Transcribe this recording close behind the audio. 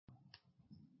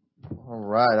All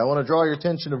right. I want to draw your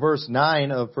attention to verse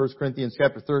 9 of 1 Corinthians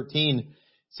chapter 13. It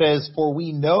says, "For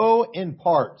we know in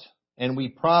part, and we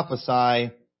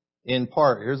prophesy in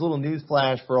part." Here's a little news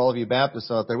flash for all of you Baptists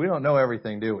out there. We don't know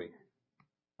everything, do we?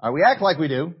 We act like we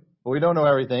do, but we don't know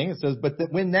everything. It says, but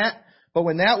when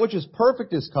that which is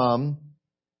perfect is come,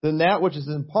 then that which is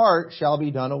in part shall be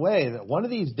done away. That one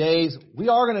of these days, we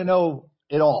are going to know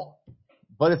it all.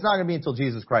 But it's not going to be until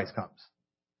Jesus Christ comes.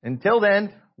 Until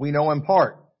then, we know in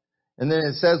part. And then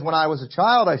it says, "When I was a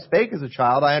child, I spake as a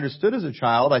child, I understood as a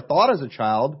child, I thought as a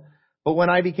child, but when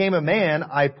I became a man,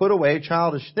 I put away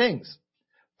childish things.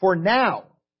 For now,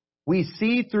 we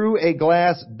see through a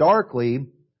glass darkly,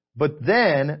 but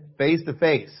then face to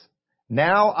face.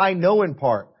 Now I know in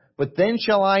part, but then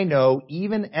shall I know,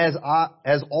 even as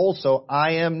also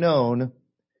I am known.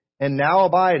 And now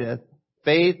abideth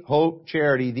faith, hope,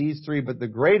 charity, these three, but the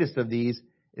greatest of these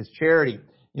is charity."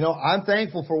 You know, I'm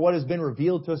thankful for what has been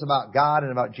revealed to us about God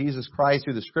and about Jesus Christ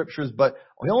through the Scriptures, but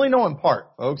we only know in part,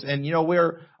 folks. And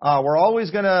we're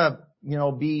always going to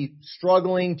be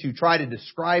struggling to try to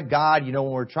describe God.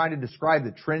 When we're trying to describe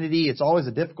the Trinity, it's always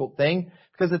a difficult thing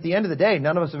because at the end of the day,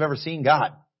 none of us have ever seen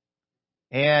God.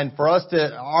 And for us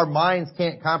our minds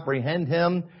can't comprehend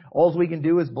Him. All we can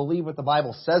do is believe what the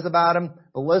Bible says about Him.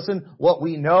 But listen, what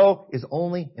we know is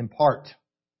only in part.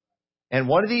 And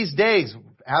one of these days,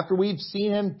 after we've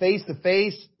seen Him face to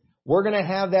face, we're going to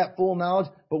have that full knowledge,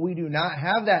 but we do not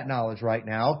have that knowledge right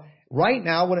now. Right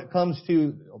now, when it comes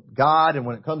to God and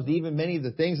when it comes to even many of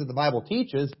the things that the Bible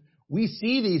teaches, we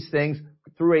see these things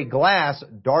through a glass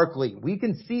darkly. We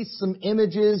can see some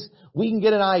images, we can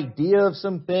get an idea of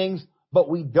some things, but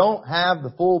we don't have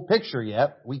the full picture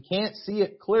yet. We can't see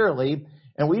it clearly,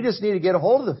 and we just need to get a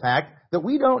hold of the fact that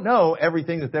we don't know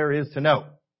everything that there is to know.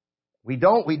 We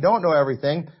don't know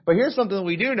everything, but here's something that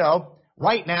we do know.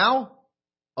 Right now,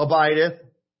 abideth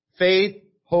faith,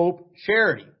 hope,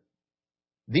 charity.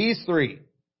 These three.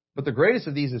 But the greatest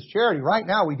of these is charity. Right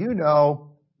now, we do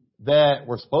know that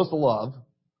we're supposed to love.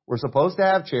 We're supposed to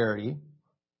have charity.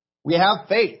 We have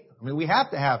faith. We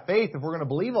have to have faith if we're going to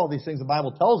believe all these things the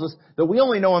Bible tells us that we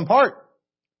only know in part.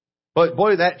 But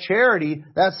boy, that charity,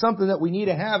 that's something that we need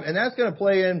to have, and that's going to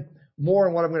play in more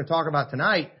in what I'm going to talk about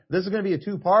tonight. This is going to be a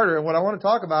two-parter, and what I want to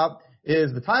talk about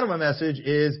is, the title of my message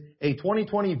is A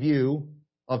 2020 View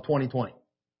of 2020.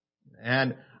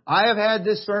 And I have had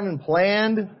this sermon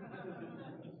planned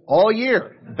all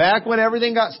year. Back when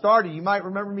everything got started, you might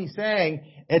remember me saying,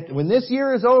 when this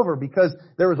year is over, because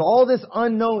there was all this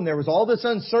unknown, there was all this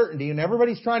uncertainty, and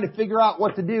everybody's trying to figure out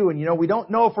what to do, and we don't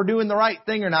know if we're doing the right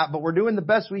thing or not, but we're doing the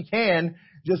best we can,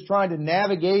 just trying to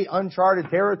navigate uncharted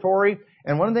territory.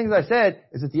 And one of the things I said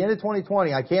is, at the end of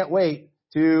 2020, I can't wait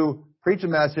to preach a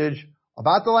message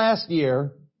about the last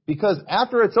year, because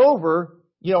after it's over,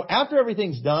 after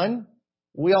everything's done,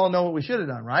 we all know what we should have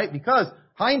done, right? Because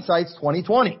hindsight's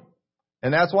 2020.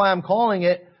 And that's why I'm calling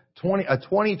it a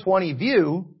 2020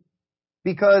 view,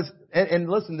 because, and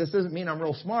listen, this doesn't mean I'm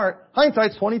real smart.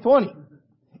 Hindsight's 2020.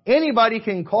 Anybody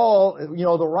can call,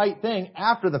 the right thing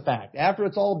after the fact, after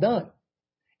it's all done.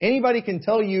 Anybody can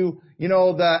tell you,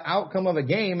 the outcome of a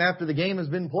game after the game has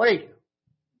been played.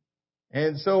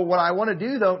 And so what I want to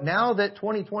do, though, now that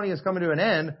 2020 is coming to an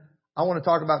end, I want to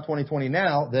talk about 2020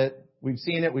 now that we've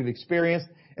seen it, we've experienced,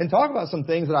 and talk about some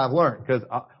things that I've learned, because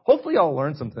hopefully y'all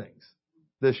learned some things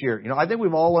this year. I think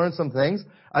we've all learned some things.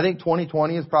 I think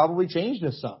 2020 has probably changed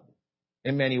us some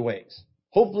in many ways.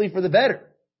 Hopefully for the better.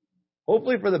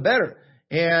 Hopefully for the better.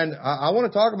 And I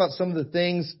want to talk about some of the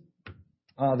things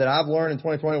that I've learned in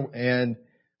 2020, and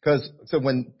so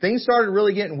when things started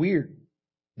really getting weird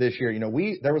this year,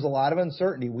 there was a lot of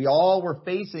uncertainty. We all were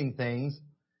facing things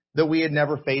that we had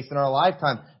never faced in our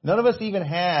lifetime. None of us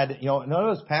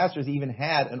pastors even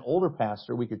had an older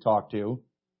pastor we could talk to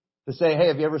say, "Hey,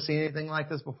 have you ever seen anything like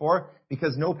this before?"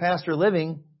 Because no pastor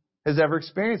living has ever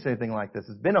experienced anything like this.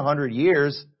 It's been 100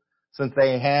 years since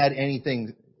they had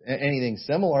anything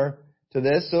similar to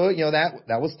this. So,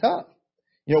 that was tough.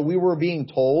 We were being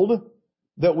told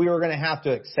that we were going to have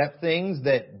to accept things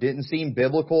that didn't seem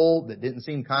biblical, that didn't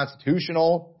seem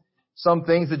constitutional, some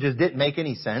things that just didn't make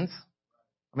any sense.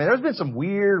 There's been some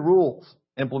weird rules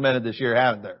implemented this year,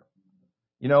 haven't there?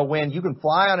 When you can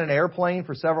fly on an airplane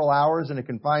for several hours in a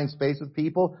confined space with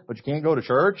people, but you can't go to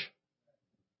church.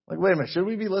 Wait a minute, should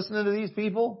we be listening to these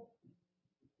people?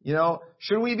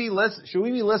 Should we be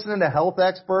listening to health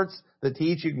experts that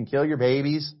teach you can kill your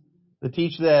babies, that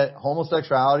teach that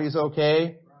homosexuality is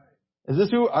okay?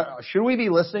 Should we be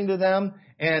listening to them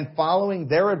and following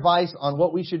their advice on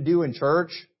what we should do in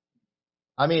church?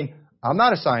 I'm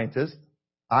not a scientist.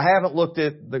 I haven't looked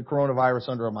at the coronavirus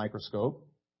under a microscope.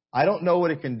 I don't know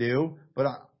what it can do, but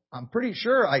I'm pretty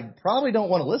sure I probably don't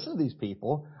want to listen to these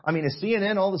people. I mean, is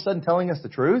CNN all of a sudden telling us the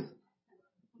truth?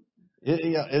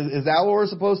 Is that what we're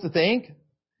supposed to think?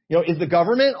 Is the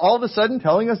government all of a sudden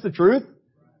telling us the truth?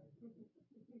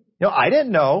 I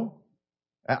didn't know.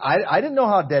 I didn't know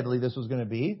how deadly this was going to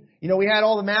be. We had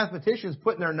all the mathematicians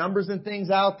putting their numbers and things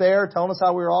out there, telling us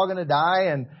how we were all going to die,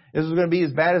 and this was going to be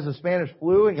as bad as the Spanish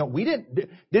flu. And we didn't.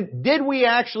 Did we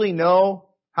actually know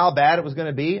how bad it was going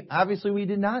to be? Obviously, we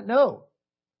did not know.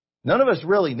 None of us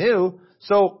really knew.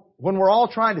 So when we're all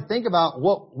trying to think about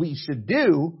what we should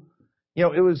do,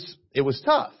 it was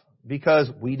tough because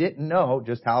we didn't know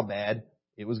just how bad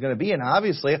it was going to be. And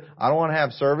obviously, I don't want to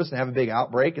have service and have a big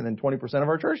outbreak and then 20% of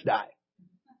our church die.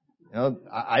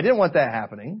 I didn't want that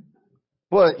happening,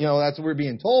 but that's what we're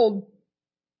being told.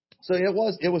 So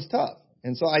it was tough.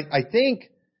 And so I think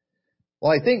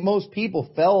most people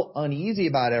felt uneasy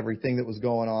about everything that was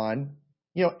going on.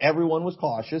 Everyone was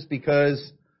cautious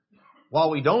because while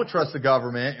we don't trust the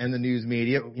government and the news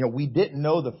media, we didn't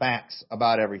know the facts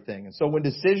about everything. And so when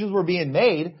decisions were being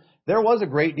made, there was a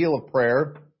great deal of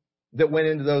prayer that went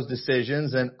into those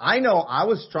decisions. And I know I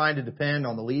was trying to depend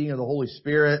on the leading of the Holy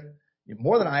Spirit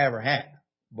more than I ever had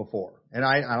before. And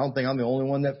I don't think I'm the only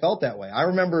one that felt that way. I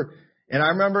remember,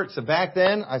 so back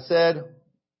then I said,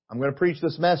 I'm going to preach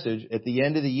this message at the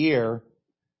end of the year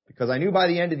because I knew by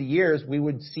the end of the years we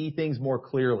would see things more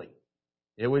clearly.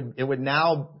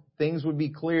 Things would be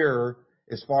clearer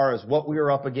as far as what we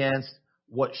were up against,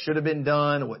 what should have been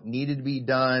done, what needed to be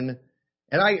done.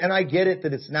 And I get it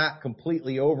that it's not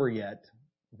completely over yet,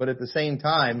 but at the same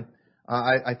time,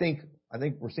 I think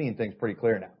we're seeing things pretty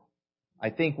clear now. I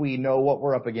think we know what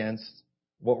we're up against,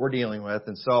 what we're dealing with.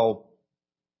 And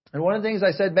one of the things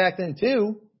I said back then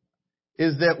too,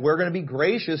 is that we're going to be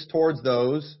gracious towards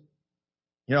those,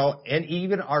 and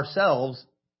even ourselves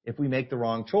if we make the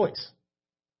wrong choice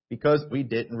because we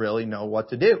didn't really know what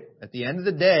to do. At the end of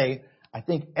the day, I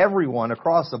think everyone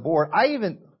across the board, I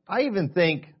even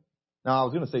think, no, I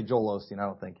was going to say Joel Osteen. I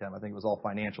don't think him. I think it was all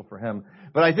financial for him.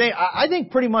 But I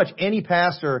think pretty much any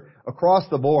pastor across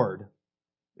the board,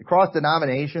 across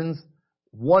denominations,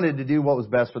 wanted to do what was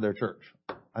best for their church.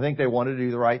 I think they wanted to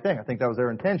do the right thing. I think that was their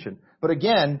intention. But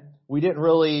again, we didn't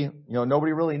really,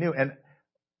 nobody really knew. And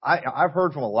I've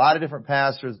heard from a lot of different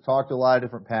pastors, talked to a lot of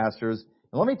different pastors.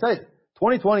 And let me tell you,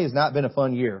 2020 has not been a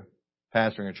fun year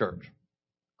pastoring a church.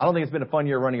 I don't think it's been a fun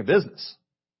year running a business.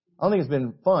 I don't think it's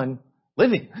been fun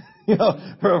living,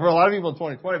 for a lot of people in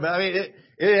 2020. But I mean,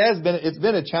 it's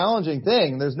been a challenging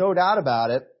thing. There's no doubt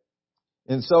about it.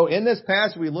 And so in this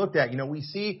passage we looked at, we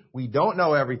see we don't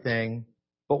know everything,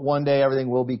 but one day everything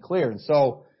will be clear. And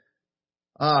so,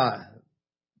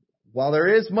 while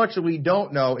there is much that we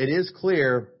don't know, it is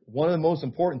clear one of the most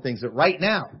important things that right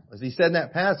now, as he said in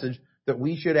that passage, that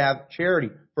we should have charity.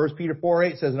 1 Peter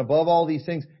 4:8 says, and above all these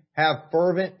things, have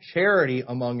fervent charity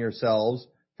among yourselves,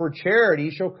 for charity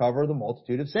shall cover the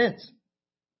multitude of sins.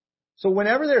 So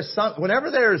whenever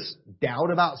there's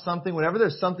doubt about something, whenever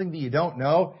there's something that you don't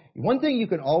know, one thing you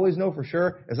can always know for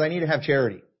sure is I need to have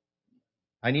charity.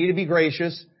 I need to be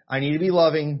gracious. I need to be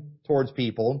loving towards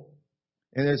people.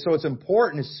 And so it's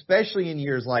important, especially in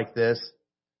years like this,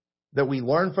 that we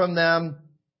learn from them.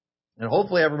 And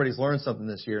hopefully everybody's learned something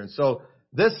this year. And so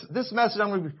this message I'm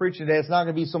going to be preaching today, it's not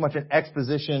going to be so much an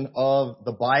exposition of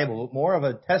the Bible, but more of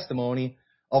a testimony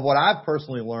of what I've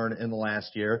personally learned in the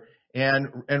last year. And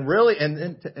really,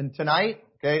 and tonight,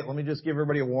 okay, let me just give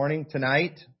everybody a warning.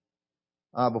 Tonight,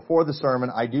 before the sermon,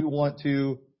 I do want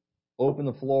to open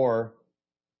the floor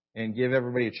and give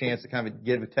everybody a chance to kind of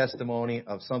give a testimony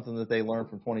of something that they learned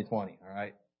from 2020, all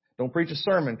right? Don't preach a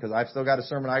sermon, because I've still got a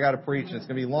sermon I got to preach, and it's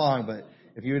going to be long, but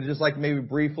if you would just like to maybe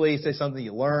briefly say something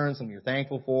you learned, something you're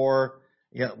thankful for,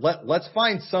 let's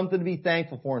find something to be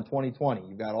thankful for in 2020.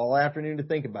 You've got all afternoon to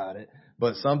think about it,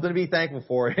 but something to be thankful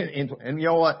for. And you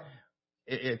know what?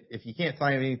 If you can't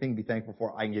find anything to be thankful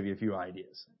for, I can give you a few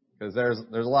ideas, because there's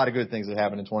a lot of good things that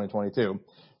happen in 2022.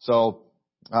 So,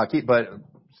 but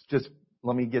just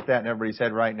let me get that in everybody's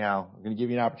head right now. I'm going to give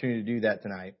you an opportunity to do that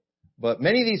tonight. But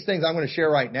many of these things I'm going to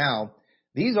share right now,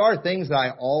 these are things that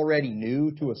I already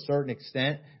knew to a certain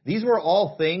extent. These were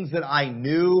all things that I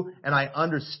knew and I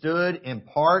understood in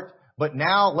part. But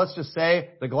now, let's just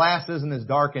say the glass isn't as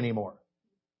dark anymore.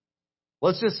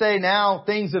 Let's just say now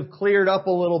things have cleared up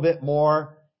a little bit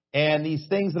more. And these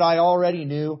things that I already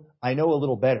knew, I know a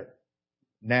little better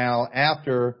now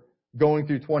after going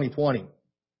through 2020.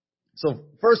 So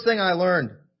first thing I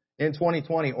learned in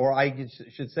 2020, or I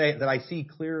should say that I see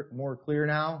more clear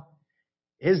now,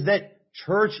 is that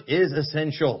church is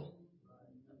essential.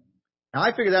 Now,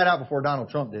 I figured that out before Donald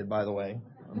Trump did, by the way.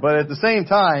 But at the same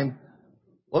time,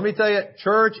 let me tell you,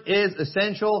 church is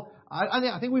essential.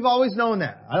 I think we've always known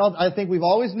that. I think we've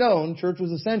always known church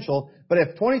was essential. But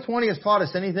if 2020 has taught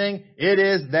us anything, it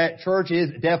is that church is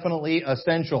definitely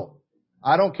essential.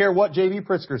 I don't care what J.B.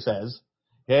 Pritzker says.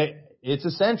 Okay? It's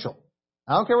essential.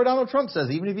 I don't care what Donald Trump says,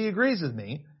 even if he agrees with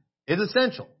me. It's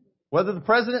essential. Whether the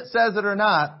president says it or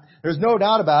not, there's no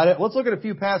doubt about it. Let's look at a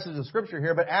few passages of Scripture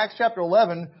here. But Acts chapter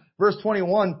 11, verse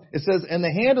 21, it says, "And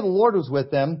the hand of the Lord was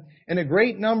with them, and a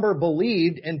great number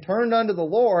believed and turned unto the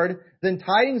Lord. Then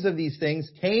tidings of these things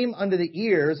came unto the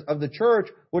ears of the church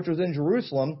which was in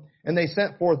Jerusalem, and they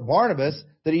sent forth Barnabas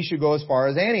that he should go as far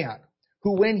as Antioch,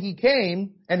 who when he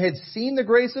came and had seen the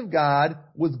grace of God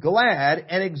was glad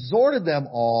and exhorted them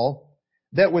all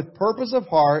that with purpose of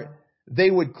heart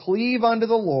they would cleave unto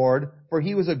the Lord, for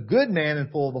he was a good man and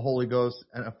full of the Holy Ghost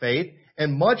and of faith,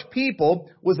 and much people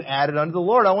was added unto the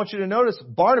Lord." I want you to notice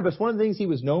Barnabas, one of the things he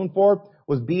was known for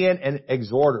was being an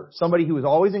exhorter, somebody who was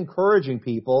always encouraging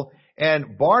people.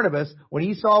 And Barnabas, when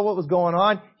he saw what was going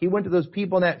on, he went to those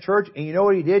people in that church, and you know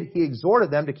what he did? He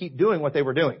exhorted them to keep doing what they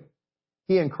were doing.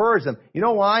 He encouraged them. You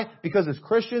know why? Because as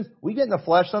Christians, we get in the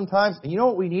flesh sometimes, and you know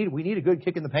what we need? We need a good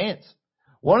kick in the pants.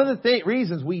 One of the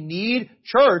reasons we need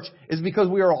church is because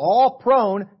we are all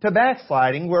prone to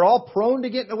backsliding. We're all prone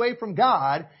to getting away from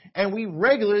God, and we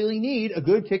regularly need a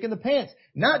good kick in the pants.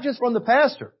 Not just from the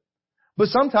pastor, but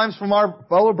sometimes from our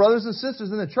fellow brothers and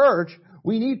sisters in the church.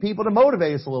 We need people to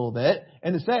motivate us a little bit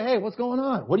and to say, "Hey, what's going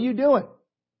on? What are you doing?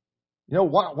 You know,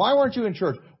 why weren't you in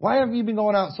church? Why haven't you been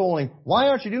going out souling? Why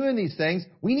aren't you doing these things?"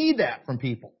 We need that from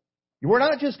people. We're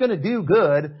not just going to do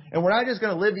good, and we're not just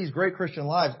going to live these great Christian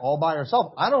lives all by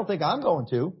ourselves. I don't think I'm going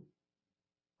to.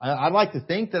 I'd like to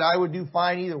think that I would do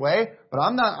fine either way, but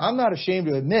I'm not ashamed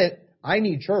to admit I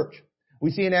need church.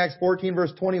 We see in Acts 14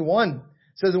 verse 21, it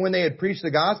says that when they had preached the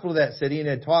gospel to that city and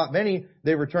had taught many,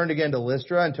 they returned again to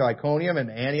Lystra and to Iconium and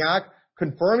Antioch,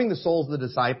 confirming the souls of the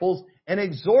disciples and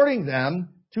exhorting them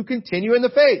to continue in the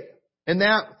faith, and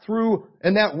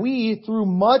that we through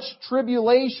much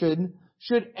tribulation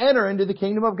should enter into the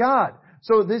kingdom of God.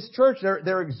 So this church,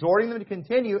 they're exhorting them to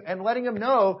continue and letting them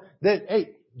know that,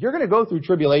 hey, you're going to go through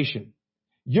tribulation.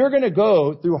 You're going to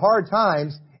go through hard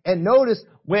times. And notice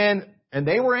and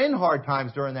they were in hard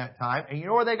times during that time. And you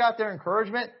know where they got their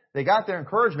encouragement? They got their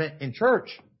encouragement in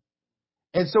church.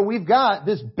 And so we've got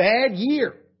this bad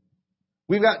year.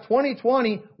 We've got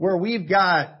 2020 where we've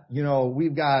got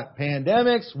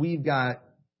pandemics. We've got,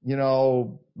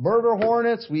 murder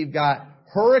hornets. We've got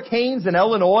hurricanes in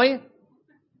Illinois.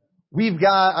 We've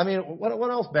got,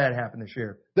 what else bad happened this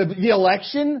year? The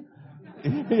election.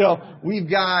 We've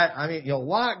got,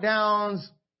 lockdowns.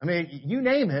 You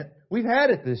name it. We've had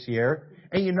it this year.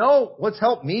 And you know what's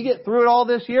helped me get through it all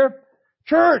this year?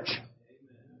 Church.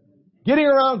 Getting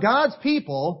around God's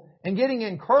people and getting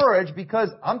encouraged, because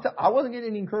I wasn't getting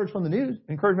any encouragement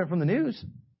from the news.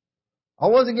 I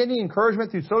wasn't getting any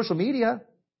encouragement through social media.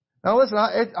 Now listen,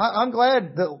 I'm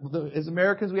glad that as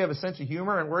Americans we have a sense of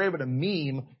humor and we're able to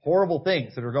meme horrible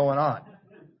things that are going on.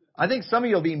 I think some of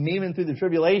you will be memeing through the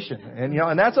tribulation,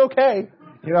 and that's okay.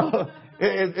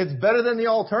 It's better than the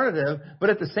alternative.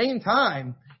 But at the same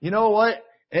time, you know what?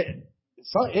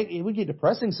 It would get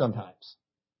depressing sometimes.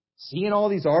 Seeing all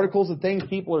these articles and things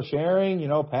people are sharing,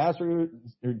 pastor,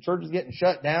 church is getting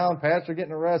shut down, pastor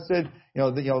getting arrested, they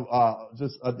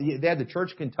had the church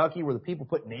in Kentucky where the people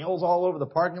put nails all over the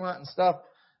parking lot and stuff.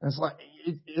 And it's like,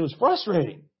 it was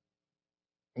frustrating.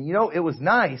 And it was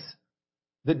nice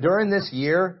that during this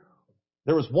year,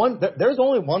 there's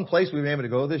only one place we've been able to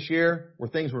go this year where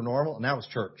things were normal, and that was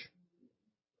church.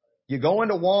 You go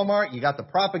into Walmart, you got the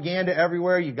propaganda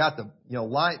everywhere, you got the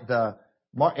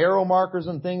arrow markers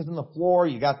and things on the floor.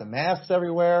 You got the masks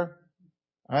everywhere.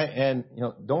 All right. And,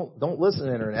 don't listen to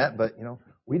the internet, but,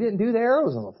 we didn't do the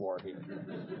arrows on the floor here.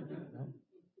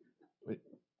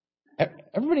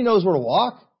 Everybody knows where to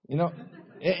walk,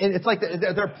 And it's like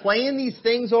they're playing these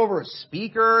things over a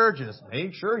speaker. Just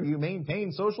make sure you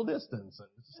maintain social distance. And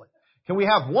it's just like, can we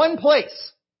have one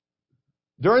place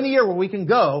during the year where we can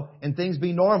go and things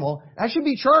be normal? That should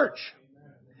be church.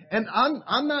 And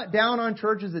I'm not down on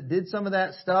churches that did some of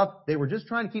that stuff. They were just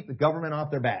trying to keep the government off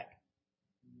their back.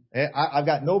 I've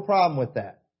got no problem with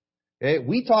that.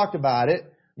 We talked about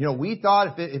it. We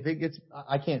thought if it gets,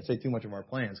 I can't say too much of our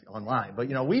plans online, but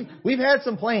we've had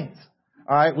some plans.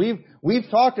 All right, we've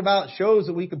talked about shows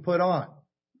that we could put on.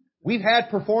 We've had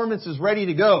performances ready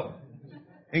to go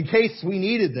in case we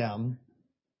needed them.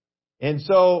 And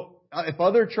so if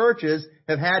other churches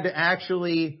have had to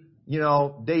actually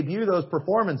debut those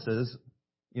performances,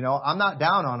 I'm not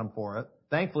down on them for it.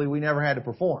 Thankfully, we never had to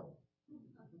perform.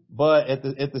 But at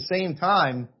the same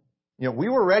time, we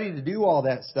were ready to do all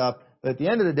that stuff. But at the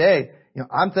end of the day,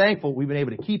 I'm thankful we've been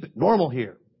able to keep it normal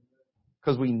here.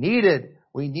 Because we needed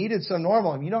some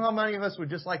normal. And you know how many of us would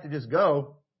just like to just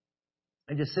go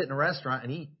and just sit in a restaurant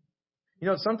and eat?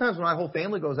 Sometimes when my whole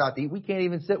family goes out to eat, we can't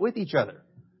even sit with each other.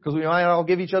 Because we might all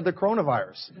give each other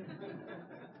coronavirus.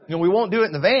 We won't do it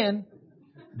in the van,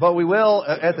 but we will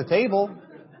at the table.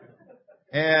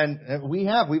 And we've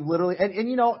literally,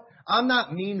 and I'm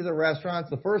not mean to the restaurants.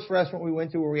 The first restaurant we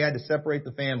went to where we had to separate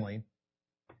the family,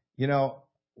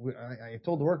 I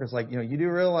told the workers, you do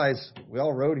realize we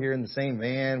all rode here in the same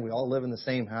van. We all live in the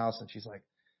same house. And she's like,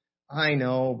 I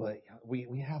know, but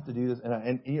we have to do this.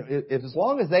 And as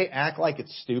long as they act like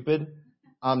it's stupid,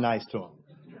 I'm nice to them.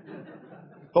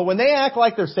 But when they act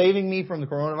like they're saving me from the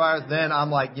coronavirus, then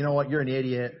I'm like, you know what? You're an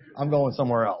idiot. I'm going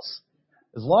somewhere else.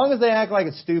 As long as they act like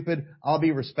it's stupid, I'll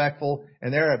be respectful.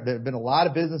 And there have been a lot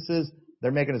of businesses,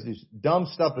 they're making us do dumb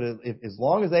stuff, but as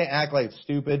long as they act like it's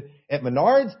stupid. At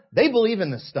Menards, they believe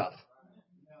in this stuff.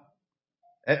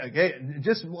 Okay,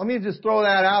 let me just throw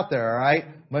that out there, all right?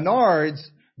 Menards,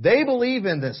 they believe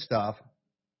in this stuff.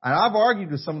 And I've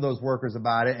argued with some of those workers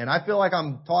about it, and I feel like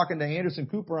I'm talking to Anderson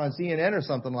Cooper on CNN or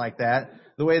something like that,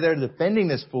 the way they're defending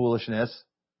this foolishness.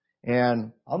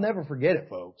 And I'll never forget it,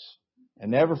 folks.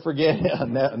 And never forget,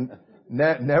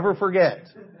 never forget.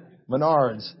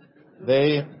 Menards,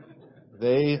 they're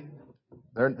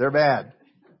bad.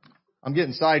 I'm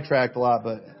getting sidetracked a lot,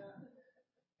 but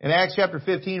in Acts chapter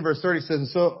 15, verse 30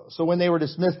 says, so when they were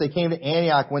dismissed, they came to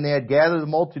Antioch. When they had gathered the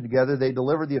multitude together, they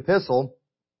delivered the epistle.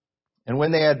 And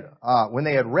when they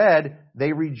had read,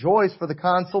 they rejoiced for the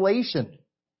consolation.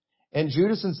 And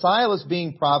Judas and Silas,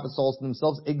 being prophets also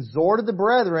themselves, exhorted the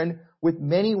brethren with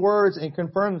many words and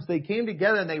confirmed them. So they came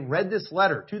together and they read this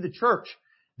letter to the church.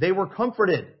 They were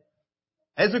comforted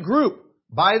as a group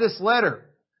by this letter.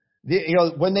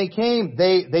 When they came,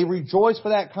 they rejoiced for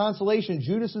that consolation.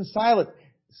 Judas and Silas,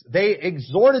 they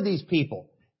exhorted these people.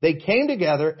 They came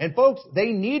together, and folks,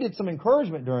 they needed some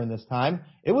encouragement during this time.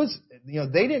 It was,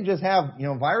 they didn't just have,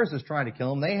 viruses trying to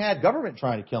kill them. They had government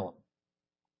trying to kill them.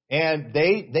 And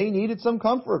they needed some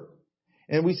comfort.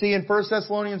 And we see in 1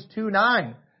 Thessalonians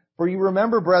 2:9, for you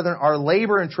remember, brethren, our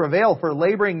labor and travail for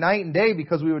laboring night and day,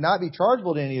 because we would not be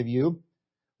chargeable to any of you.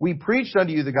 We preached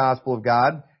unto you the gospel of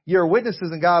God. Ye are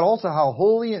witnesses in God also how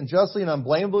holy and justly and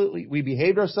unblameably we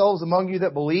behaved ourselves among you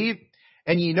that believe.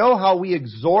 And ye know how we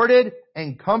exhorted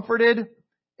and comforted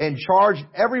and charged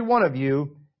every one of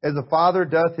you as the Father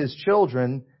doth his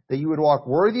children, that you would walk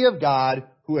worthy of God,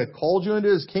 who hath called you into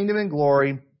his kingdom and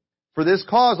glory. For this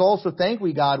cause also thank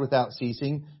we God without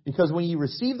ceasing, because when ye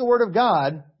received the word of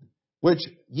God, which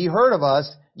ye heard of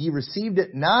us, ye received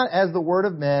it not as the word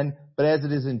of men, but as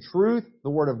it is in truth the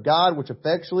word of God, which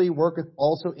effectually worketh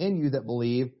also in you that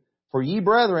believe. For ye,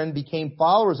 brethren, became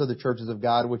followers of the churches of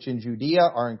God, which in Judea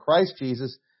are in Christ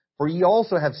Jesus. For ye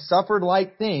also have suffered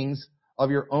like things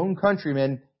of your own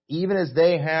countrymen, even as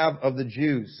they have of the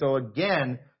Jews. So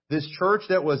again, this church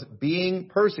that was being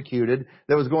persecuted,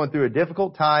 that was going through a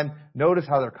difficult time, notice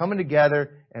how they're coming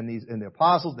together, and the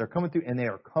apostles, they're coming through, and they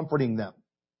are comforting them.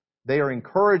 They are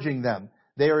encouraging them.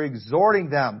 They are exhorting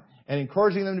them and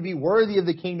encouraging them to be worthy of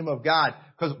the kingdom of God.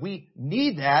 Because we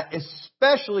need that,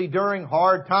 especially during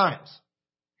hard times.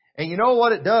 And you know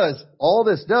what it does? All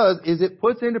this does is it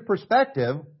puts into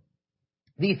perspective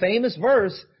the famous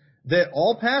verse that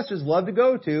all pastors love to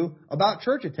go to about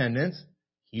church attendance,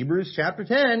 Hebrews chapter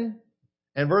 10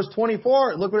 and verse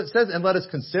 24. Look what it says, and let us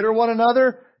consider one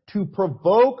another to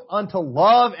provoke unto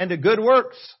love and to good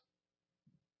works,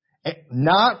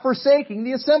 not forsaking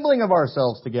the assembling of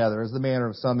ourselves together, as the manner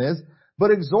of some is, but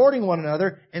exhorting one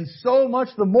another, and so much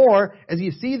the more as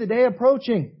you see the day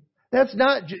approaching. That's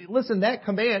not, listen, that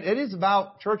command, it is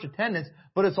about church attendance,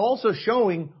 but it's also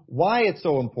showing why it's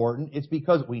so important. It's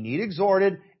because we need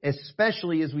exhorted,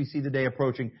 especially as we see the day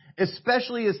approaching,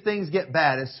 especially as things get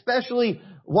bad, especially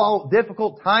while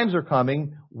difficult times are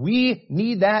coming. We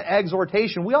need that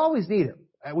exhortation. We always need it.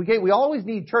 We always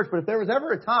need church, but if there was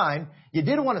ever a time you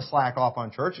didn't want to slack off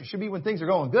on church, it should be when things are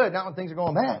going good, not when things are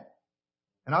going bad.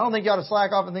 And I don't think you ought to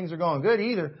slack off when things are going good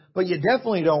either, but you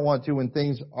definitely don't want to when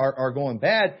things are going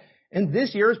bad. And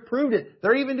this year has proved it.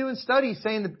 They're even doing studies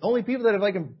saying that only people that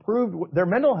have improved their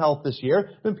mental health this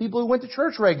year have been people who went to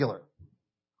church regular.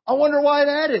 I wonder why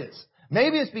that is.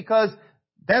 Maybe it's because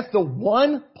that's the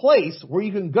one place where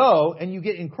you can go and you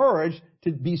get encouraged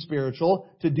to be spiritual,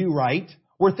 to do right,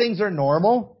 where things are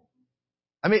normal.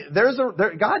 I mean,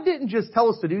 God didn't just tell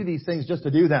us to do these things just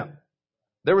to do them.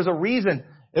 There was a reason.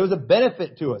 It was a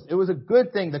benefit to us. It was a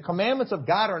good thing. The commandments of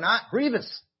God are not grievous.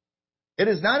 It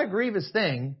is not a grievous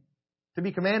thing to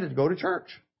be commanded to go to church.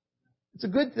 It's a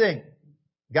good thing.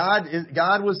 God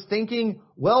was thinking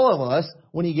well of us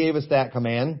when He gave us that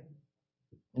command.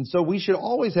 And so we should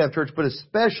always have church, but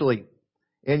especially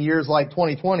in years like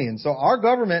 2020. And so our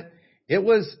government, it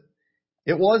was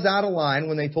out of line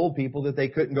when they told people that they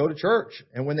couldn't go to church.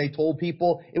 And when they told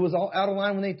people, it was all out of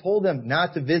line when they told them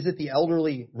not to visit the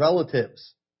elderly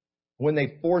relatives. When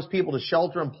they forced people to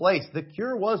shelter in place. The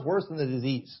cure was worse than the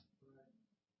disease.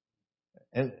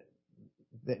 And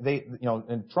they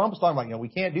and Trump's talking about, we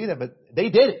can't do that, but they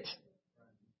did it.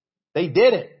 They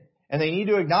did it. And they need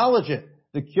to acknowledge it.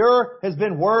 The cure has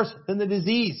been worse than the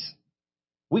disease.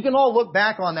 We can all look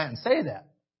back on that and say that.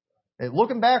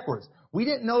 Looking backwards. We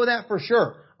didn't know that for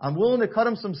sure. I'm willing to cut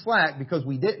them some slack because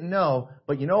we didn't know.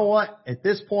 But you know what? At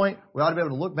this point, we ought to be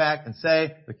able to look back and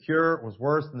say the cure was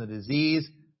worse than the disease.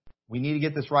 We need to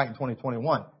get this right in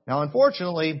 2021. Now,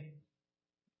 unfortunately,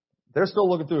 they're still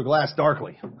looking through a glass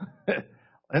darkly.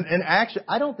 And actually,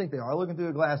 I don't think they are looking through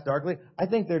a glass darkly. I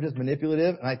think they're just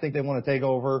manipulative, and I think they want to take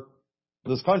over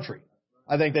this country.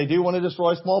 I think they do want to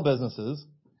destroy small businesses.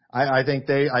 I think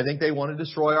they want to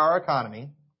destroy our economy.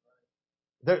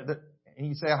 And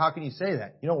you say, how can you say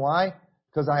that? You know why?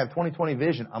 Because I have 20/20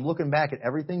 vision. I'm looking back at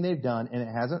everything they've done, and it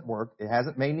hasn't worked. It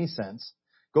hasn't made any sense.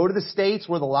 Go to the states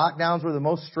where the lockdowns were the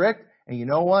most strict, and you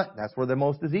know what? That's where the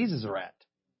most diseases are at.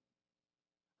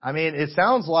 I mean, it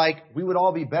sounds like we would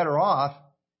all be better off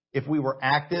if we were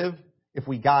active, if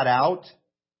we got out,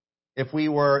 if we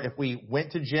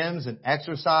went to gyms and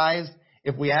exercised,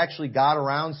 if we actually got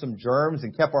around some germs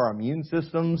and kept our immune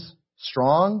systems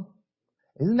strong.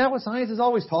 Isn't that what science has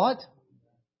always taught?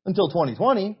 Until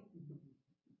 2020.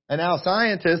 And now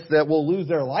scientists that will lose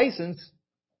their license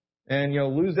and,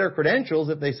 lose their credentials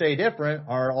if they say different,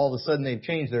 are all of a sudden they've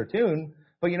changed their tune.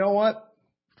 But you know what?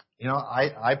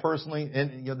 I personally,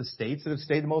 and the states that have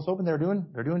stayed the most open, they're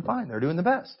doing fine. They're doing the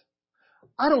best.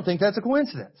 I don't think that's a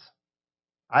coincidence.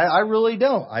 I really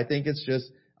don't. I think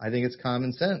it's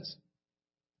common sense.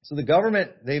 So the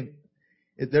government,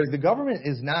 the government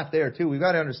is not there too. We've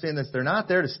got to understand this. They're not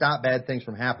there to stop bad things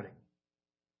from happening.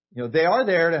 They are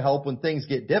there to help when things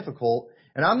get difficult.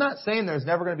 And I'm not saying there's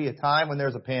never going to be a time when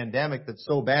there's a pandemic that's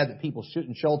so bad that people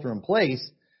shouldn't shelter in place.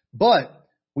 But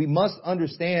we must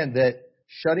understand that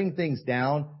shutting things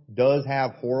down does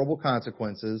have horrible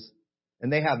consequences,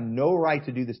 and they have no right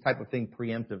to do this type of thing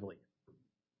preemptively.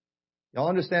 Y'all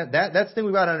understand? That's the thing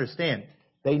we've got to understand.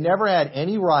 They never had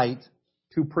any right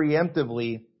to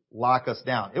preemptively lock us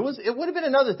down. It would have been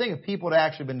another thing if people had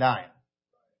actually been dying.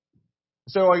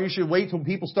 So you should wait till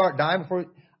people start dying before.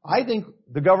 I think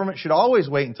the government should always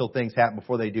wait until things happen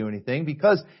before they do anything,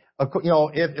 because if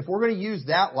we're going to use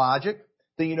that logic,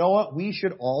 then you know what? We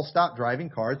should all stop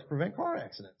driving cars to prevent car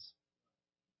accidents.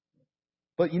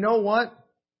 But you know what?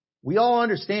 We all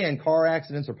understand car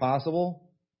accidents are possible,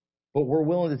 but we're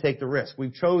willing to take the risk.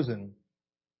 We've chosen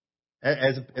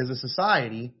as a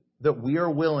society that we are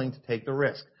willing to take the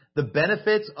risk. The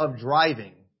benefits of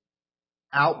driving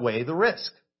outweigh the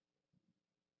risk.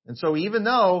 And so even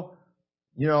though,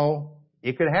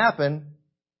 it could happen,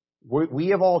 we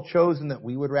have all chosen that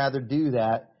we would rather do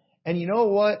that. And you know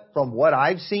what? From what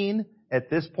I've seen at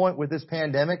this point with this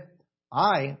pandemic,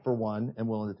 I, for one, am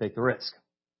willing to take the risk.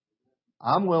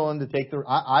 I'm willing to take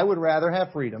I would rather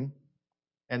have freedom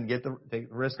and take the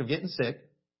risk of getting sick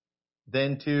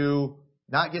than to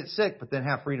not get sick, but then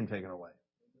have freedom taken away.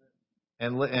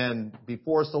 And be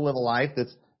forced to live a life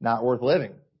that's not worth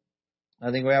living. I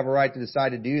think we have a right to decide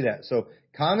to do that. So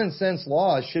common sense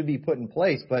laws should be put in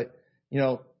place, but,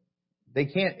 they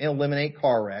can't eliminate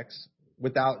car wrecks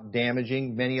without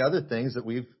damaging many other things that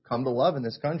we've come to love in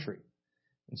this country.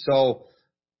 And so,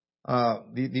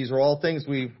 these are all things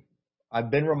I've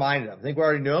been reminded of. I think we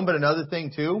already knew them, but another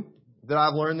thing too that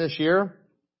I've learned this year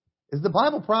is the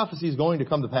Bible prophecy is going to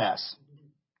come to pass.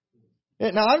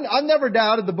 Now, I've never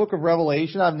doubted the book of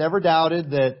Revelation. I've never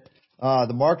doubted that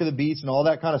the mark of the beast and all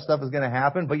that kind of stuff is going to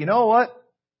happen. But you know what?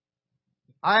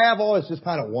 I have always just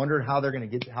kind of wondered how we're going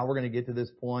to get to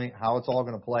this point, how it's all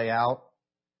going to play out.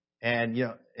 And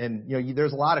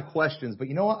there's a lot of questions, but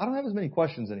you know what? I don't have as many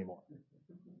questions anymore.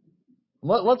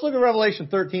 Let's look at Revelation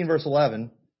 13, verse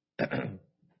 11. It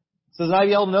says, "And I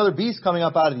beheld another beast coming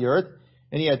up out of the earth,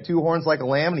 and he had two horns like a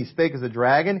lamb, and he spake as a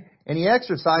dragon, and he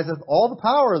exerciseth all the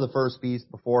power of the first beast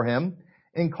before him,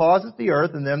 and causeth the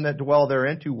earth and them that dwell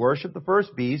therein to worship the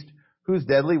first beast, whose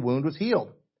deadly wound was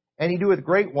healed. And he doeth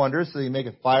great wonders, so that he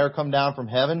maketh fire come down from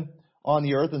heaven on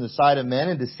the earth in the sight of men,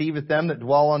 and deceiveth them that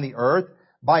dwell on the earth,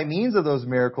 by means of those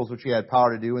miracles which he had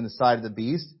power to do in the sight of the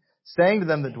beast, saying to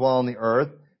them that dwell on the earth,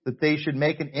 that they should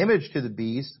make an image to the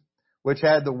beast, which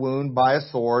had the wound by a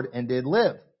sword, and did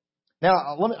live. Now,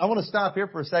 I want to stop here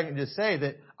for a second and just say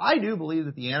that I do believe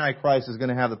that the Antichrist is going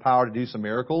to have the power to do some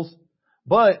miracles,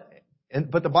 but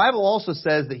the Bible also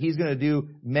says that he's going to do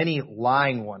many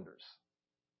lying wonders.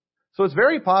 So it's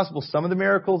very possible some of the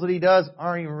miracles that he does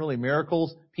aren't even really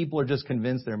miracles. People are just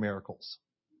convinced they're miracles.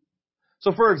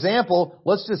 So for example,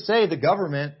 let's just say the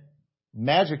government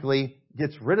magically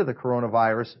gets rid of the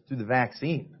coronavirus through the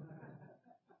vaccine.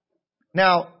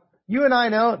 Now, you and I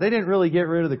know they didn't really get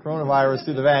rid of the coronavirus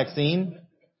through the vaccine,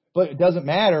 but it doesn't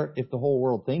matter if the whole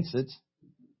world thinks it.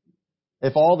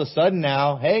 If all of a sudden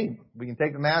now, hey, we can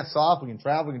take the masks off, we can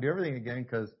travel, we can do everything again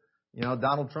because,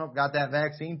 Donald Trump got that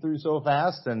vaccine through so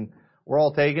fast and we're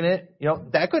all taking it.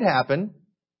 That could happen.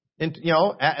 And,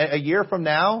 a year from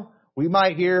now, we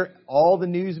might hear all the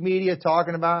news media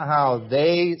talking about how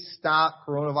they stopped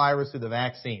coronavirus through the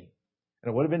vaccine.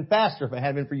 And it would have been faster if it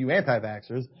hadn't been for you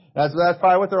anti-vaxxers. That's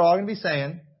probably what they're all going to be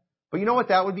saying. But you know what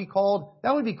that would be called?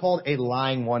 That would be called a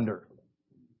lying wonder.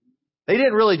 They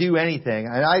didn't really do anything.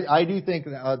 And I do think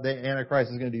the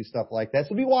Antichrist is going to do stuff like that.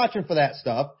 So be watching for that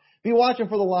stuff. Be watching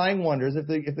for the lying wonders. If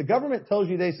the government tells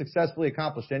you they successfully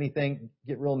accomplished anything,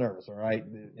 get real nervous, all right?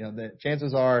 The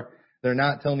chances are they're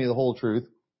not telling you the whole truth.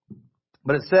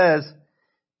 But it says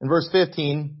in verse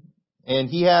 15, and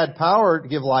he had power to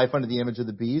give life unto the image of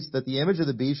the beast, that the image of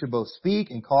the beast should both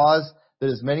speak and cause that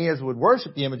as many as would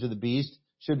worship the image of the beast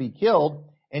should be killed.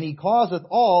 And he causeth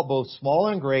all, both small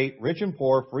and great, rich and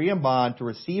poor, free and bond, to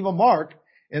receive a mark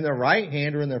in their right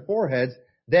hand or in their foreheads,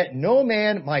 that no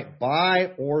man might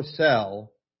buy or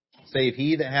sell, save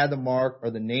he that had the mark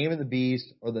or the name of the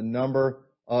beast or the number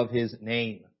of his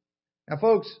name. Now,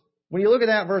 folks, when you look at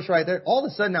that verse right there, all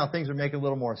of a sudden now things are making a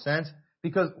little more sense.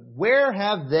 Because where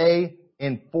have they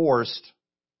enforced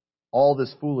all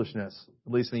this foolishness,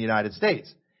 at least in the United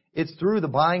States? It's through the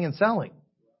buying and selling.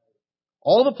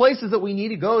 All the places that we need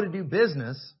to go to do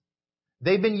business,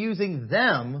 they've been using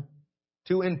them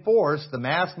to enforce the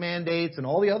mask mandates and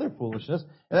all the other foolishness.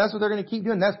 And that's what they're going to keep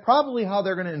doing. That's probably how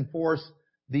they're going to enforce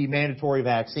the mandatory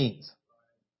vaccines.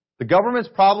 The government's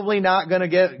probably not going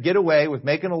to get away with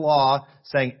making a law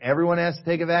saying everyone has to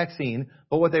take a vaccine.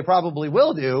 But what they probably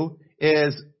will do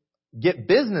is get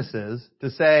businesses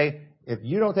to say, if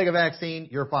you don't take a vaccine,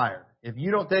 you're fired. If you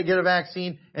don't get a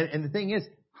vaccine, and the thing is,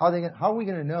 how are we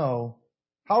going to know?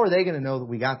 How are they going to know that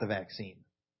we got the vaccine?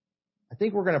 I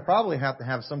think we're going to probably have to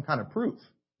have some kind of proof.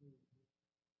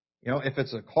 If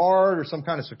it's a card or some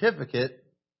kind of certificate,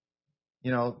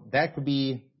 that could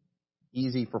be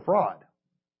easy for fraud.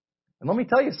 And let me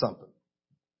tell you something.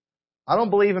 I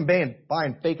don't believe in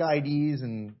buying fake IDs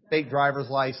and fake driver's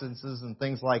licenses and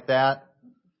things like that.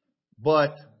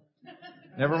 But,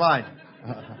 never mind.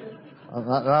 I'm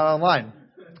not online.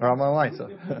 Or I'm online, so.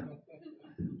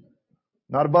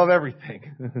 Not above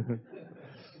everything.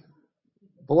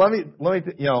 But let me,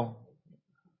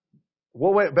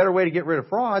 what better way to get rid of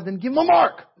fraud than give them a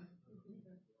mark?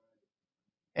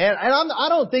 And I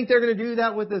don't think they're going to do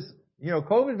that with this,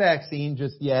 COVID vaccine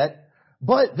just yet.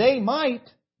 But they might.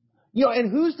 And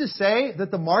who's to say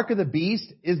that the mark of the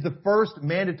beast is the first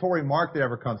mandatory mark that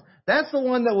ever comes? That's the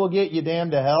one that will get you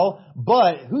damned to hell.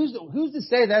 But who's to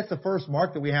say that's the first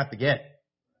mark that we have to get?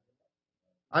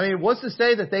 I mean, what's to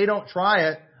say that they don't try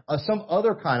it some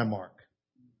other kind of mark?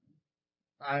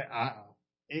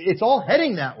 It's all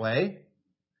heading that way.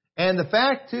 And the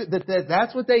fact too,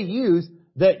 that's what they use,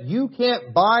 that you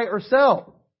can't buy or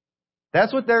sell.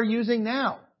 That's what they're using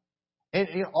now. And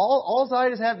all I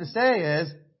just have to say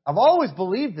is, I've always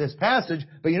believed this passage,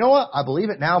 but you know what? I believe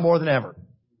it now more than ever.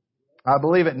 I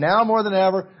believe it now more than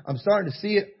ever. I'm starting to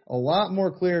see it a lot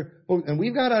more clear. And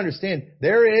we've got to understand,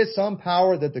 there is some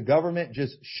power that the government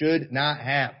just should not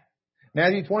have.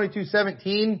 Matthew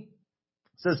 22:17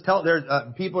 says,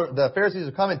 the Pharisees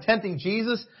are coming tempting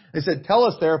Jesus. They said, tell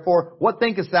us therefore, what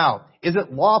thinkest thou? Is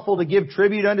it lawful to give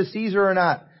tribute unto Caesar or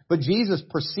not? But Jesus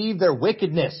perceived their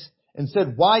wickedness and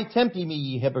said, why tempt ye me,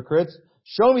 ye hypocrites?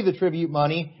 Show me the tribute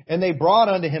money. And they brought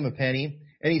unto him a penny.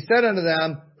 And he said unto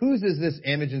them, whose is this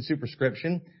image and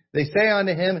superscription? They say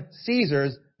unto him,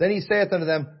 Caesar's. Then he saith unto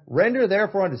them, render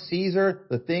therefore unto Caesar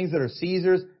the things that are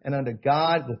Caesar's, and unto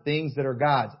God the things that are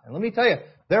God's. And let me tell you,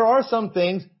 there are some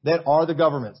things that are the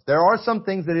government's. There are some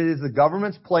things that it is the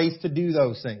government's place to do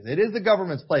those things. It is the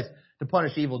government's place to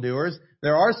punish evildoers.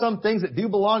 There are some things that do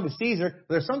belong to Caesar,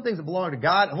 but there are some things that belong to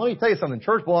God. And let me tell you something,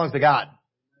 church belongs to God.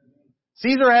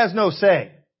 Caesar has no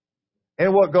say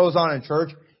in what goes on in church.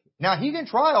 Now, he can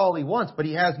try all he wants, but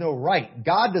he has no right.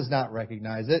 God does not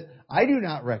recognize it. I do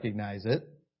not recognize it.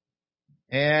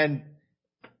 And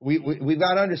we've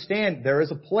got to understand there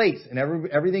is a place, and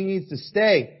everything needs to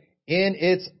stay in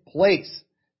its place.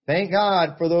 Thank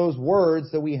God for those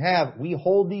words that we have. We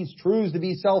hold these truths to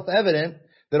be self-evident,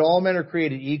 that all men are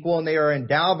created equal and they are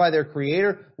endowed by their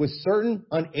Creator with certain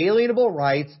unalienable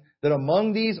rights, that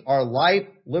among these are life,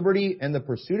 liberty, and the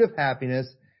pursuit of happiness,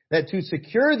 that to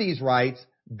secure these rights,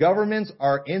 governments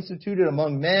are instituted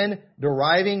among men,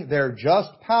 deriving their just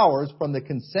powers from the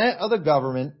consent of the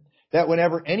government, that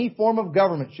whenever any form of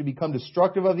government should become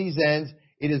destructive of these ends,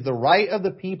 it is the right of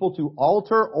the people to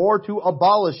alter or to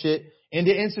abolish it and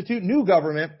to institute new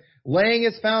government, laying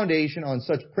its foundation on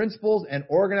such principles and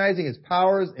organizing its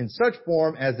powers in such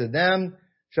form as to them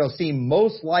shall seem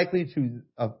most likely to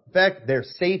affect their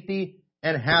safety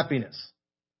and happiness.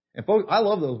 And folks, I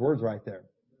love those words right there.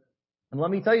 And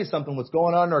let me tell you something, what's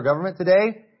going on in our government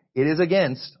today, it is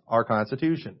against our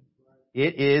Constitution.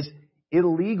 It is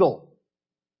illegal.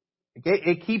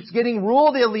 It keeps getting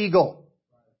ruled illegal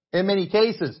in many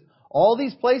cases. All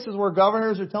these places where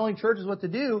governors are telling churches what to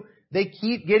do, they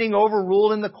keep getting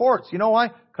overruled in the courts. You know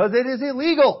why? Because it is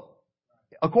illegal.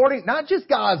 According, not just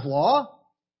God's law.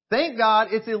 Thank God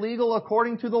it's illegal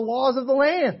according to the laws of the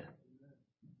land.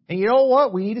 And you know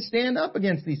what? We need to stand up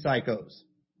against these psychos.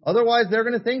 Otherwise, they're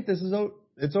going to think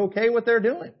it's okay what they're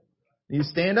doing. You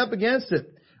stand up against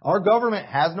it. Our government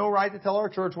has no right to tell our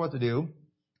church what to do.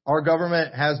 Our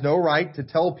government has no right to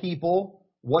tell people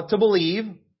what to believe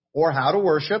or how to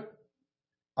worship.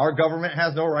 Our government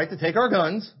has no right to take our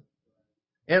guns.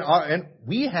 And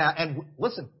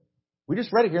listen, we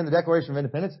just read it here in the Declaration of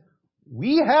Independence.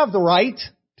 We have the right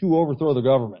to overthrow the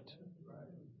government.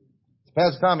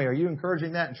 Pastor Tommy, are you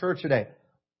encouraging that in church today?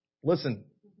 Listen,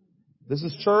 this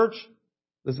is church.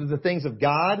 This is the things of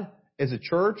God. As a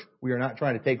church, we are not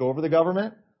trying to take over the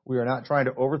government. We are not trying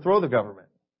to overthrow the government.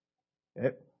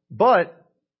 Okay? But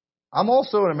I'm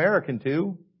also an American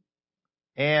too.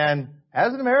 And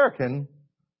as an American,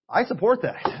 I support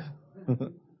that.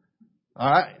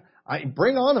 All right. I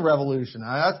bring on the revolution.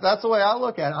 That's the way I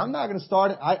look at it. I'm not going to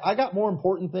start it. I got more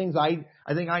important things I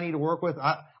think I need to work with.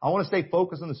 I want to stay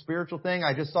focused on the spiritual thing.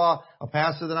 I just saw a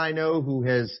pastor that I know who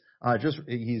has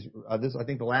he's I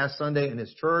think the last Sunday in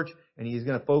his church, and he's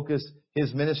going to focus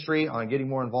his ministry on getting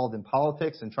more involved in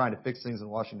politics and trying to fix things in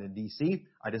Washington, D.C.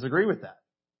 I disagree with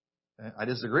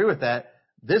that.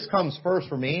 This comes first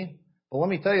for me. But let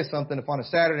me tell you something, if on a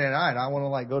Saturday night I want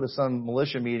to go to some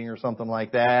militia meeting or something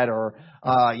like that, or,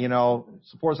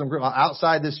 support some group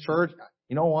outside this church,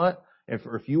 you know what?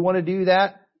 If you want to do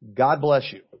that, God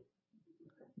bless you.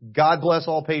 God bless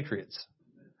all patriots.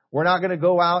 We're not going to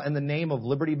go out in the name of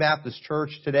Liberty Baptist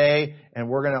Church today and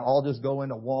we're going to all just go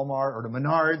into Walmart or to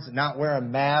Menards and not wear a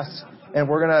mask. And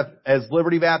we're going to, as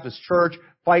Liberty Baptist Church,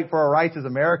 fight for our rights as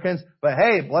Americans. But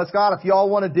hey, bless God, if you all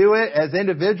want to do it as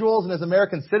individuals and as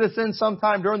American citizens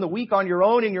sometime during the week on your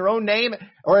own, in your own name,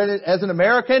 or as an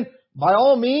American, by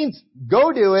all means,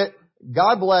 go do it.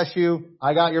 God bless you.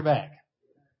 I got your back.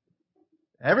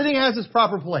 Everything has its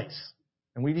proper place.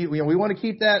 And we want to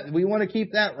keep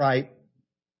that right.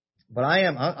 But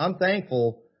I'm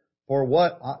thankful for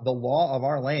what the law of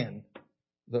our land,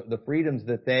 the freedoms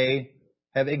that they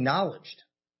have acknowledged.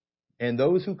 And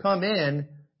those who come in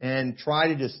and try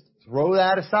to just throw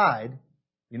that aside,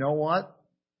 you know what?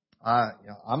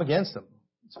 I'm against them.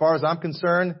 As far as I'm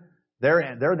concerned,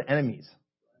 they're the enemies.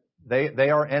 They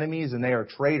are enemies and they are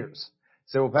traitors.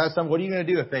 So, Pastor Tom, what are you going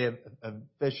to do if they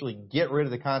officially get rid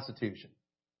of the Constitution?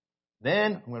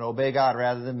 Then I'm going to obey God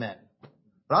rather than men.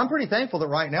 But I'm pretty thankful that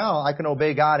right now I can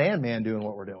obey God and man doing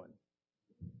what we're doing.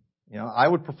 I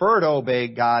would prefer to obey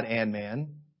God and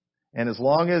man. And as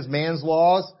long as man's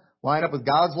laws line up with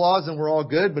God's laws, then we're all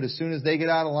good. But as soon as they get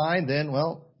out of line, then,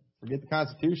 forget the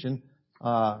Constitution.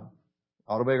 I'll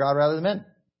obey God rather than men.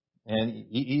 And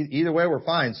either way, we're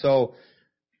fine. So,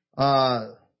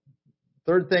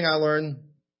 third thing I learned,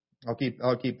 I'll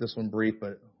keep this one brief,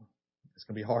 but it's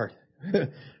going to be hard.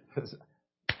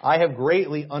 I have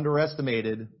greatly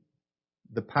underestimated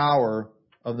the power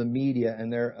of the media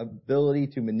and their ability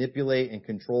to manipulate and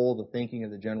control the thinking of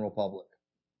the general public.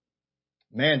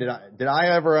 Man, did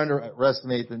I ever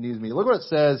underestimate the news media? Look what it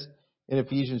says in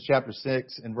Ephesians chapter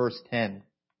 6 and verse 10.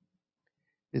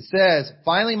 It says,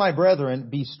 "Finally, my brethren,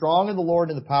 be strong in the Lord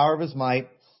and the power of His might.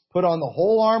 Put on the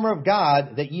whole armor of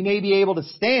God, that ye may be able to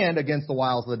stand against the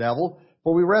wiles of the devil.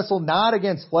 For we wrestle not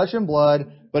against flesh and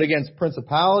blood, but against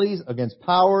principalities, against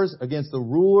powers, against the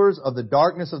rulers of the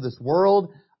darkness of this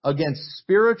world, against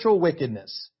spiritual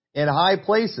wickedness in high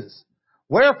places.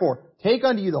 Wherefore, take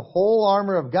unto you the whole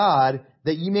armor of God,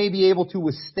 that ye may be able to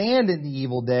withstand in the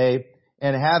evil day,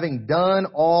 and having done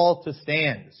all to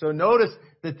stand." So notice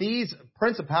that these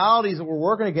principalities that we're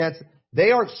working against,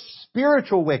 they are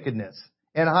spiritual wickedness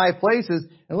and high places.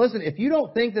 And listen, if you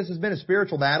don't think this has been a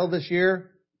spiritual battle this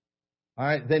year, all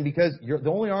right, then because the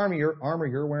only armor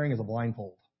you're wearing is a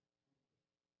blindfold.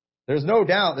 There's no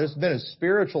doubt there's been a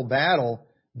spiritual battle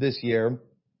this year.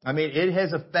 I mean, it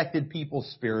has affected people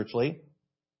spiritually.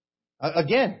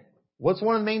 Again, what's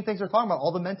one of the main things they're talking about?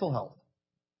 All the mental health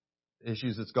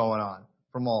issues that's going on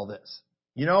from all this.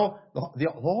 You know, the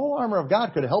whole armor of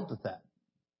God could have helped with that.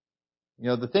 You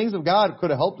know, the things of God could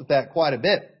have helped with that quite a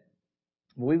bit.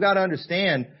 But we've got to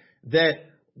understand that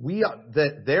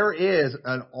that there is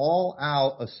an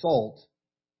all-out assault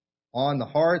on the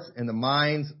hearts and the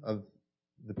minds of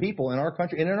the people in our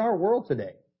country and in our world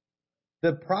today.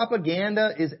 The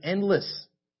propaganda is endless.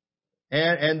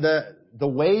 And the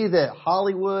way that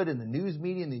Hollywood and the news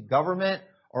media and the government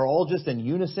are all just in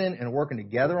unison and working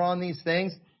together on these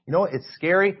things, you know, it's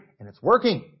scary and it's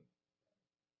working.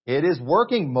 It is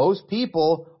working. Most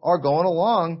people are going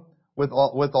along with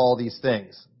all these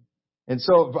things. And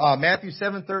so Matthew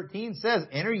 7:13 says,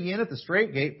 "Enter ye in at the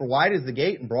strait gate, for wide is the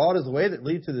gate and broad is the way that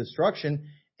leads to destruction,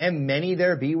 and many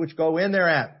there be which go in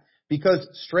thereat. Because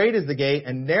strait is the gate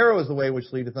and narrow is the way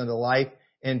which leadeth unto life,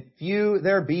 and few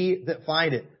there be that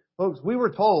find it." Folks, we were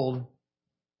told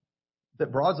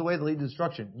that broad is the way that leads to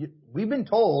destruction. We've been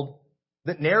told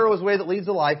that narrow is the way that leads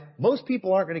to life. Most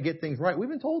people aren't going to get things right. We've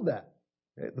been told that.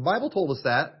 The Bible told us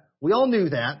that. We all knew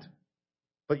that.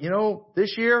 But you know,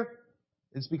 this year,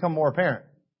 it's become more apparent.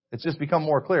 It's just become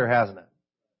more clear, hasn't it?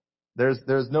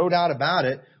 There's no doubt about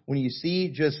it. When you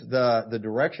see just the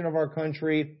direction of our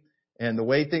country and the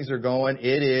way things are going,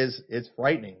 it's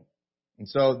frightening. And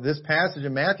so this passage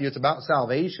in Matthew, it's about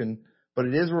salvation, but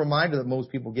it is a reminder that most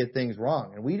people get things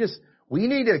wrong. And we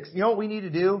need to, you know what we need to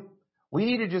do? We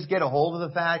need to just get a hold of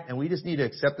the fact, and we just need to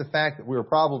accept the fact that we're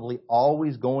probably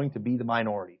always going to be the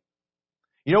minority.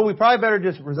 You know, we probably better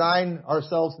just resign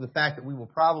ourselves to the fact that we will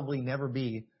probably never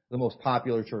be the most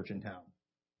popular church in town.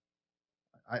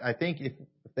 I think if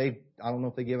I don't know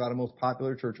if they give out a most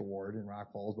popular church award in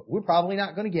Rock Falls, but we're probably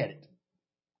not going to get it.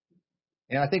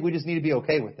 And I think we just need to be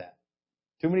okay with that.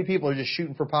 Too many people are just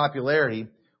shooting for popularity.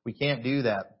 We can't do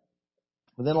that.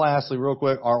 But then lastly, real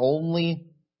quick, and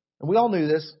we all knew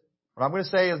this, what I'm going to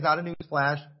say is not a news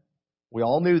flash. We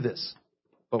all knew this,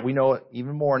 but we know it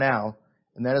even more now,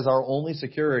 and that is our only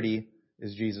security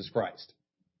is Jesus Christ.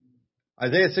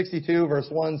 Isaiah 62 verse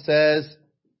 1 says,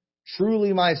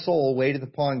 "Truly my soul waiteth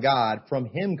upon God, from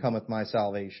him cometh my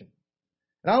salvation."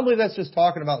 And I don't believe that's just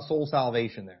talking about soul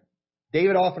salvation there.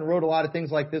 David often wrote a lot of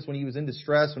things like this when he was in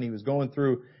distress, when he was going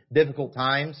through difficult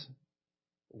times,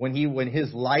 when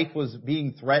his life was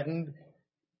being threatened.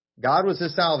 God was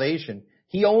his salvation.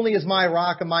 "He only is my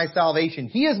rock and my salvation.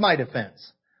 He is my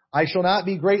defense. I shall not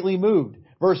be greatly moved."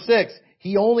 Verse 6,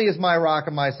 "He only is my rock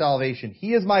and my salvation.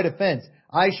 He is my defense.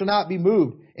 I shall not be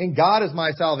moved. And God is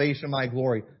my salvation and my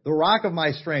glory. The rock of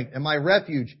my strength and my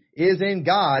refuge is in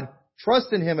God.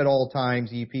 Trust in him at all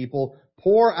times, ye people.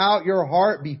 Pour out your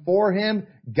heart before him.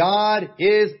 God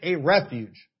is a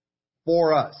refuge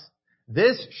for us."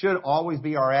 This should always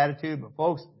be our attitude. But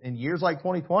folks, in years like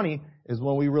 2020 is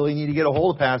when we really need to get a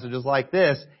hold of passages like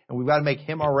this, and we've got to make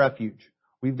him our refuge.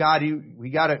 We got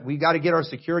to get our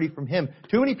security from him.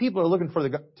 Too many people are looking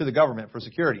to the government for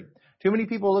security. Too many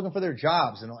people are looking for their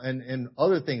jobs and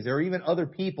other things, or even other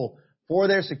people for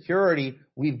their security.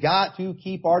 We've got to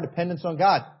keep our dependence on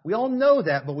God. We all know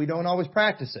that, but we don't always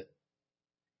practice it.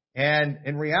 And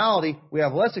in reality, we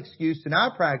have less excuse to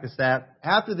not practice that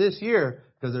after this year,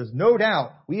 because there's no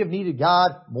doubt we have needed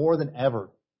God more than ever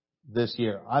this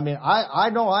year. I mean, I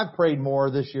know I've prayed more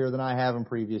this year than I have in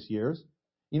previous years.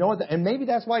 You know what? And maybe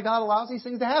that's why God allows these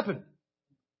things to happen.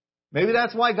 Maybe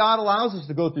that's why God allows us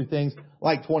to go through things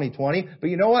like 2020. But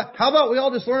you know what? How about we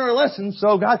all just learn our lesson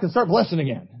so God can start blessing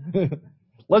again?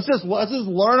 Let's just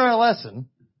learn our lesson.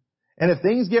 And if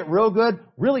things get real good,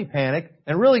 really panic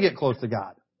and really get close to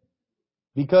God.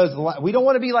 Because we don't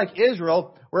want to be like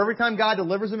Israel, where every time God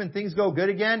delivers them and things go good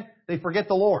again, they forget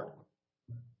the Lord.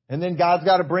 And then God's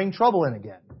got to bring trouble in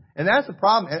again. And that's the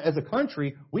problem. As a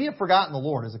country, we have forgotten the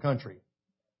Lord as a country.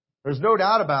 There's no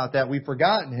doubt about that. We've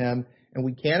forgotten him, and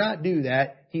we cannot do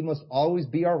that. He must always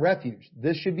be our refuge.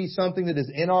 This should be something that is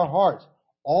in our hearts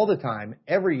all the time,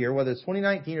 every year, whether it's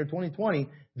 2019 or 2020.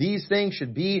 These things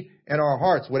should be in our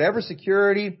hearts. Whatever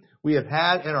security we have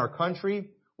had in our country,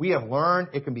 we have learned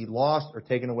it can be lost or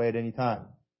taken away at any time.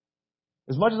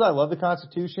 As much as I love the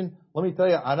Constitution, let me tell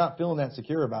you, I'm not feeling that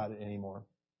secure about it anymore.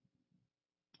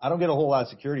 I don't get a whole lot of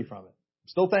security from it. I'm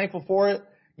still thankful for it,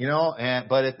 you know,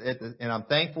 and I'm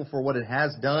thankful for what it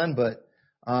has done, but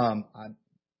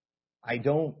I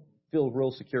don't feel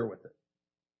real secure with it.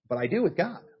 But I do with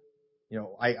God.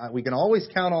 We can always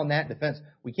count on that defense.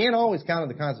 We can't always count on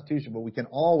the Constitution, but we can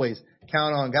always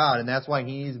count on God, and that's why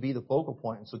He needs to be the focal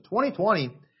point. And so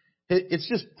 2020, it's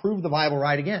just proved the Bible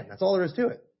right again. That's all there is to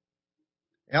it.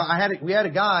 We had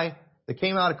a guy that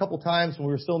came out a couple times when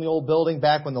we were still in the old building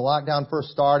back when the lockdown first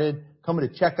started, coming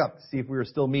to check up to see if we were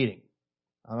still meeting.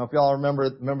 I don't know if y'all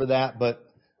remember that, but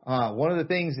one of the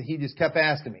things that he just kept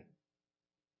asking me,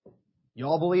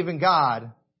 y'all believe in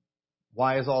God,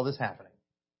 why is all this happening?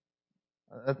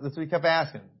 That's what he kept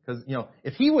asking. Because,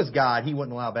 if He was God, He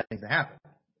wouldn't allow bad things to happen.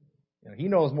 He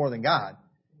knows more than God,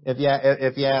 if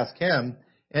you ask Him.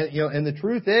 And the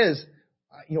truth is,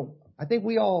 I think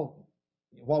we all,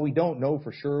 while we don't know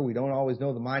for sure, we don't always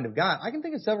know the mind of God, I can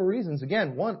think of several reasons.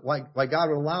 Again, one, like God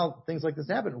would allow things like this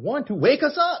to happen. One, to wake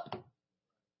us up.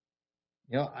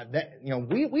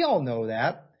 We all know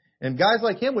that. And guys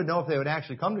like him would know if they would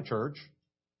actually come to church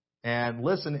and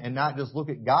listen and not just look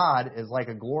at God as like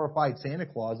a glorified Santa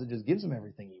Claus that just gives them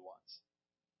everything He wants.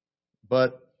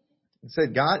 But it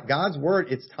said God's Word,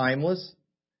 it's timeless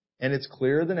and it's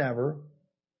clearer than ever.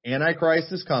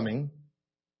 Antichrist is coming,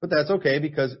 but that's okay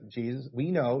because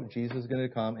we know Jesus is going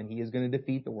to come and He is going to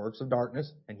defeat the works of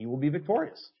darkness and He will be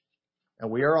victorious. And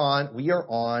we are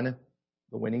on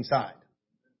the winning side.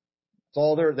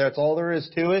 That's all there is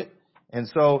to it. And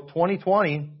so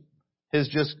 2020 has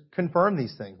just confirmed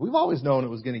these things. We've always known it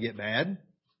was going to get bad.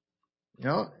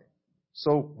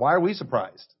 So why are we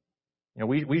surprised?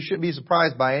 We shouldn't be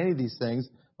surprised by any of these things,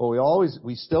 but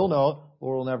we still know the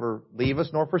Lord will never leave us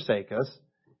nor forsake us.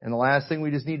 And the last thing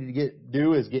we just need to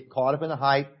do is get caught up in the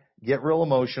hype, get real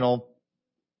emotional.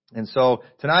 And so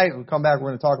tonight we'll come back,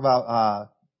 we're going to talk about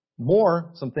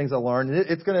some things I learned.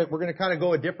 We're going to kind of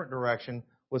go a different direction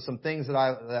with some things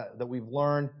that we've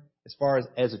learned as far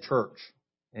as a church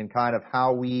and kind of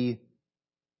how we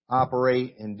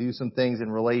operate and do some things in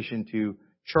relation to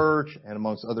church and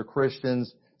amongst other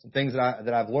Christians. Some things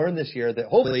that I've learned this year that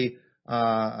hopefully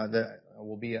that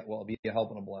will be a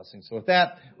help and a blessing. So with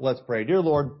that, let's pray. Dear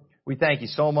Lord, we thank You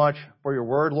so much for Your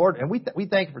Word, Lord, and we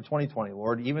thank You for 2020,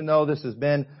 Lord. Even though this has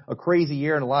been a crazy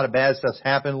year and a lot of bad stuff's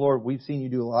happened, Lord, we've seen You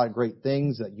do a lot of great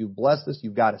things, that You've blessed us,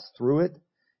 You've got us through it.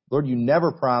 Lord, You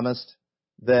never promised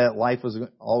that life was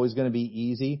always going to be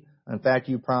easy. In fact,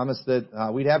 You promised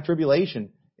that we'd have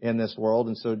tribulation in this world.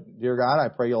 And so, dear God, I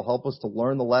pray You'll help us to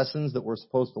learn the lessons that we're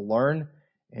supposed to learn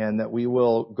and that we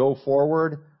will go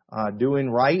forward doing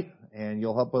right, and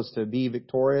You'll help us to be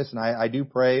victorious. And I do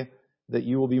pray that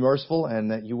You will be merciful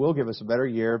and that You will give us a better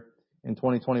year in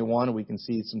 2021 and we can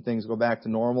see some things go back to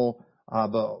normal.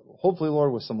 But hopefully,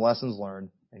 Lord, with some lessons learned.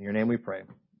 In Your name we pray.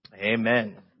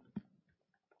 Amen.